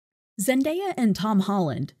Zendaya and Tom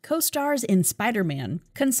Holland, co-stars in Spider-Man,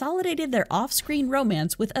 consolidated their off-screen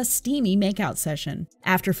romance with a steamy makeout session.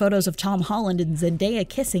 After photos of Tom Holland and Zendaya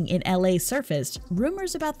kissing in LA surfaced,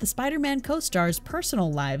 rumors about the Spider-Man co-stars'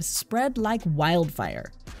 personal lives spread like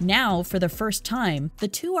wildfire. Now, for the first time, the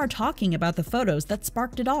two are talking about the photos that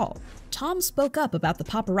sparked it all. Tom spoke up about the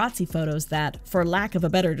paparazzi photos that, for lack of a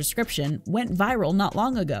better description, went viral not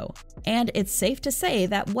long ago. And it's safe to say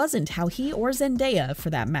that wasn't how he or Zendaya, for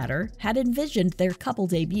that matter, had envisioned their couple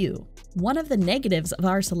debut. One of the negatives of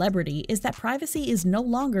our celebrity is that privacy is no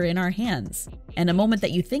longer in our hands. And a moment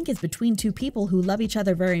that you think is between two people who love each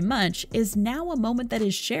other very much is now a moment that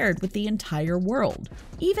is shared with the entire world.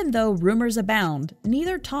 Even though rumors abound,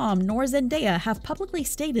 neither Tom nor Zendaya have publicly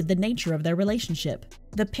stated the nature of their relationship.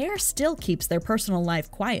 The pair still keeps their personal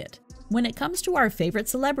life quiet. When it comes to our favorite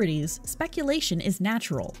celebrities, speculation is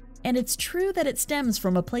natural. And it's true that it stems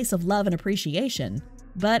from a place of love and appreciation,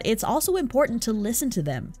 but it's also important to listen to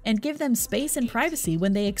them and give them space and privacy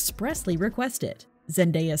when they expressly request it,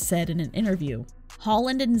 Zendaya said in an interview.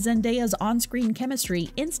 Holland and Zendaya's on-screen chemistry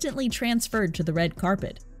instantly transferred to the red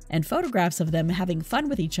carpet, and photographs of them having fun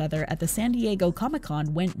with each other at the San Diego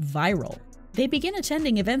Comic-Con went viral. They begin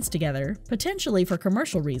attending events together, potentially for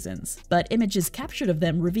commercial reasons, but images captured of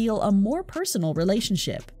them reveal a more personal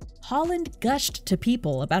relationship. Holland gushed to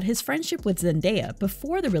People about his friendship with Zendaya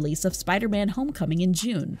before the release of Spider-Man: Homecoming in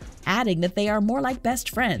June, adding that they are more like best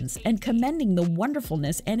friends and commending the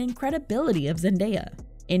wonderfulness and incredibility of Zendaya.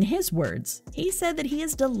 In his words, he said that he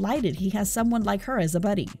is delighted he has someone like her as a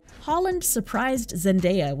buddy. Holland surprised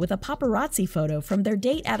Zendaya with a paparazzi photo from their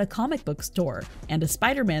date at a comic book store and a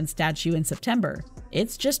Spider-Man statue in September.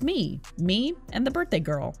 "It's just me and the birthday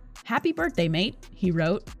girl. Happy birthday, mate," he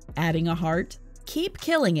wrote, adding a heart. "Keep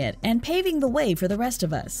killing it and paving the way for the rest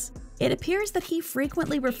of us." It appears that he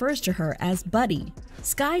frequently refers to her as Buddy.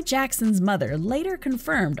 Sky Jackson's mother later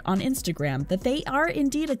confirmed on Instagram that they are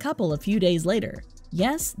indeed a couple a few days later.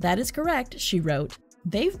 "Yes, that is correct," she wrote.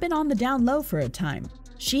 "They've been on the down low for a time."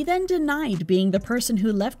 She then denied being the person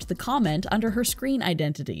who left the comment under her screen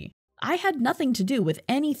identity. "I had nothing to do with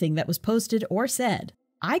anything that was posted or said.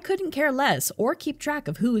 I couldn't care less or keep track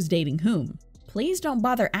of who is dating whom. Please don't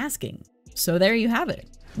bother asking." So there you have it.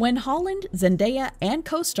 When Holland, Zendaya, and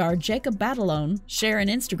co-star Jacob Batalon share an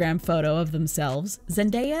Instagram photo of themselves,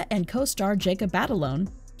 Zendaya and co-star Jacob Batalon,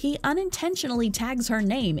 he unintentionally tags her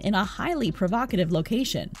name in a highly provocative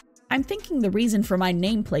location. "I'm thinking the reason for my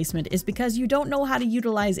name placement is because you don't know how to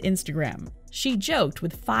utilize Instagram," she joked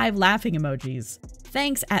with 5 laughing emojis.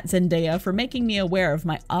 "Thanks @Zendaya for making me aware of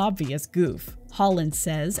my obvious goof," Holland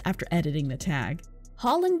says after editing the tag.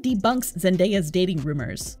 Holland debunks Zendaya's dating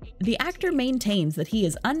rumors. The actor maintains that he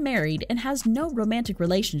is unmarried and has no romantic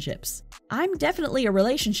relationships. "I'm definitely a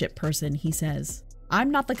relationship person," he says. "I'm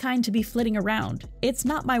not the kind to be flitting around. It's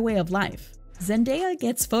not my way of life." Zendaya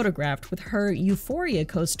gets photographed with her Euphoria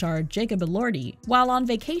co-star Jacob Elordi while on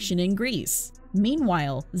vacation in Greece.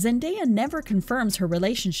 Meanwhile, Zendaya never confirms her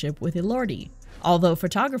relationship with Elordi, although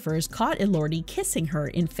photographers caught Elordi kissing her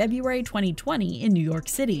in February 2020 in New York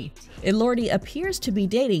City. Elordi appears to be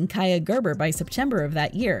dating Kaya Gerber by September of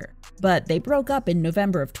that year, but they broke up in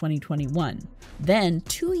November of 2021. Then,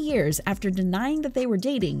 2 years after denying that they were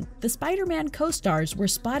dating, the Spider-Man co-stars were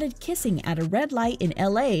spotted kissing at a red light in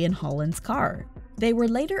LA in Holland's car. They were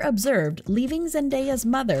later observed leaving Zendaya's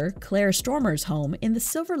mother, Claire Stormer's home in the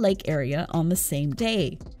Silver Lake area on the same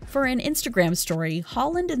day. For an Instagram story,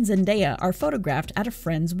 Holland and Zendaya are photographed at a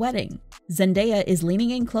friend's wedding. Zendaya is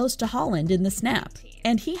leaning in close to Holland in the snap,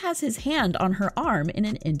 and he has his hand on her arm in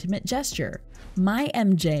an intimate gesture. "My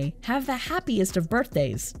MJ, have the happiest of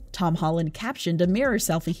birthdays," Tom Holland captioned a mirror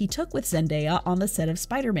selfie he took with Zendaya on the set of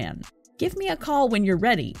Spider-Man. "Give me a call when you're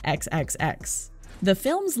ready, XXX. The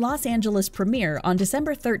film's Los Angeles premiere on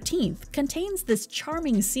December 13th contains this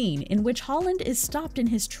charming scene in which Holland is stopped in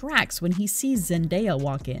his tracks when he sees Zendaya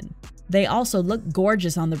walk in. They also look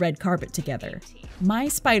gorgeous on the red carpet together. "My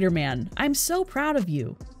Spider-Man, I'm so proud of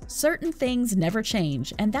you. Certain things never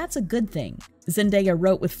change, and that's a good thing," Zendaya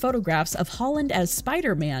wrote with photographs of Holland as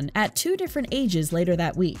Spider-Man at 2 different ages later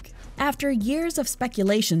that week. After years of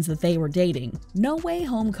speculations that they were dating, No Way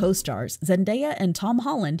Home co-stars Zendaya and Tom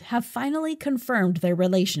Holland have finally confirmed their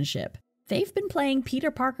relationship. They've been playing Peter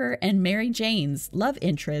Parker and Mary Jane's love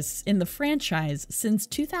interests in the franchise since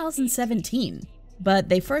 2017, but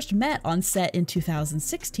they first met on set in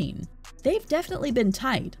 2016. They've definitely been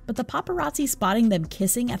tight, but the paparazzi spotting them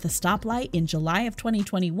kissing at the stoplight in July of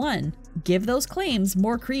 2021 give those claims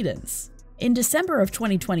more credence. In December of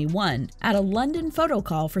 2021, at a London photo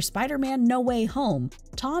call for Spider-Man No Way Home,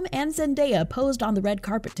 Tom and Zendaya posed on the red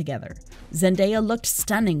carpet together. Zendaya looked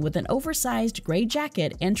stunning with an oversized gray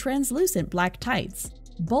jacket and translucent black tights,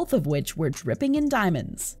 both of which were dripping in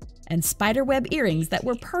diamonds, and spiderweb earrings that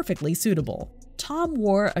were perfectly suitable. Tom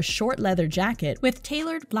wore a short leather jacket with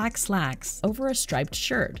tailored black slacks over a striped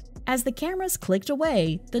shirt. As the cameras clicked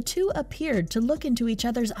away, the two appeared to look into each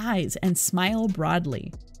other's eyes and smile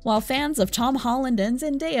broadly. While fans of Tom Holland and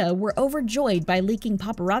Zendaya were overjoyed by leaking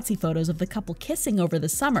paparazzi photos of the couple kissing over the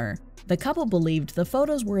summer, the couple believed the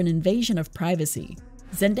photos were an invasion of privacy.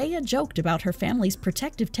 Zendaya joked about her family's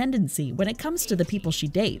protective tendency when it comes to the people she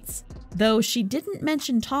dates, though she didn't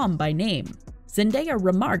mention Tom by name. Zendaya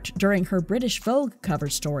remarked during her British Vogue cover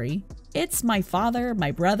story, "It's my father, my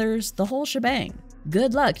brothers, the whole shebang.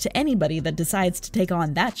 Good luck to anybody that decides to take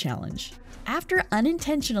on that challenge." After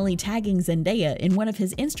unintentionally tagging Zendaya in one of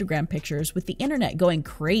his Instagram pictures with the internet going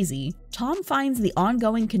crazy, Tom finds the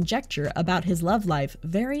ongoing conjecture about his love life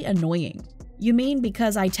very annoying. "You mean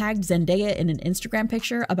because I tagged Zendaya in an Instagram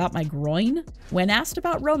picture about my groin?" When asked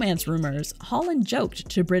about romance rumors, Holland joked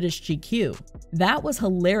to British GQ. "That was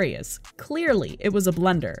hilarious. Clearly, it was a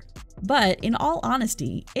blunder. But in all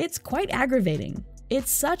honesty, it's quite aggravating. It's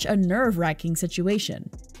such a nerve-wracking situation.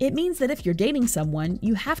 It means that if you're dating someone,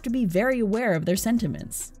 you have to be very aware of their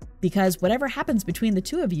sentiments, because whatever happens between the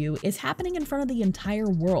two of you is happening in front of the entire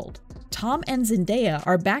world." Tom and Zendaya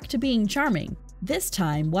are back to being charming, this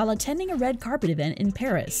time while attending a red carpet event in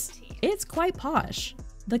Paris. It's quite posh.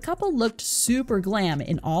 The couple looked super glam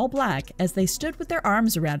in all black as they stood with their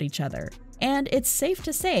arms around each other, and it's safe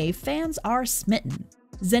to say fans are smitten.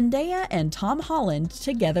 "Zendaya and Tom Holland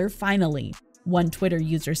together finally," one Twitter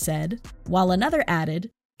user said, while another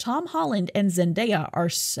added, "Tom Holland and Zendaya are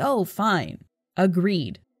so fine."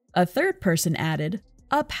 Agreed. A third person added,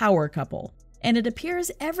 "A power couple." And it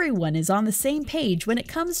appears everyone is on the same page when it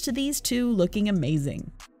comes to these two looking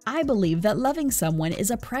amazing. "I believe that loving someone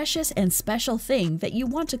is a precious and special thing that you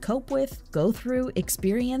want to cope with, go through,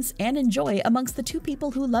 experience, and enjoy amongst the two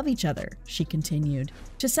people who love each other," she continued.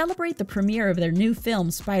 To celebrate the premiere of their new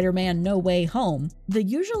film Spider-Man No Way Home, the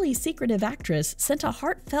usually secretive actress sent a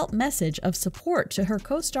heartfelt message of support to her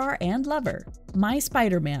co-star and lover. "My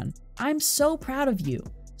Spider-Man, I'm so proud of you.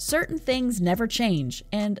 Certain things never change,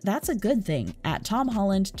 and that's a good thing," at Tom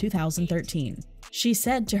Holland 2013. She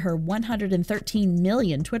said to her 113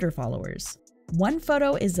 million Twitter followers. One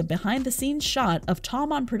photo is a behind-the-scenes shot of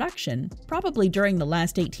Tom on production, probably during the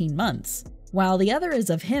last 18 months, while the other is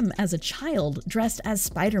of him as a child dressed as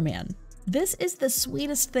Spider-Man. "This is the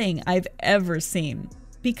sweetest thing I've ever seen."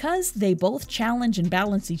 Because they both challenge and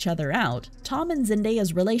balance each other out, Tom and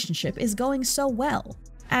Zendaya's relationship is going so well.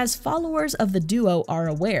 As followers of the duo are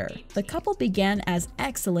aware, the couple began as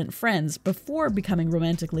excellent friends before becoming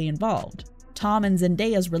romantically involved. Tom and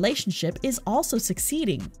Zendaya's relationship is also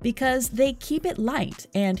succeeding because they keep it light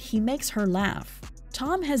and he makes her laugh.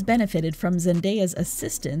 Tom has benefited from Zendaya's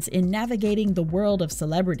assistance in navigating the world of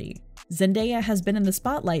celebrity. Zendaya has been in the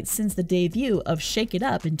spotlight since the debut of Shake It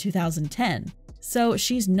Up in 2010, so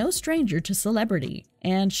she's no stranger to celebrity,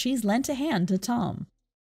 and she's lent a hand to Tom.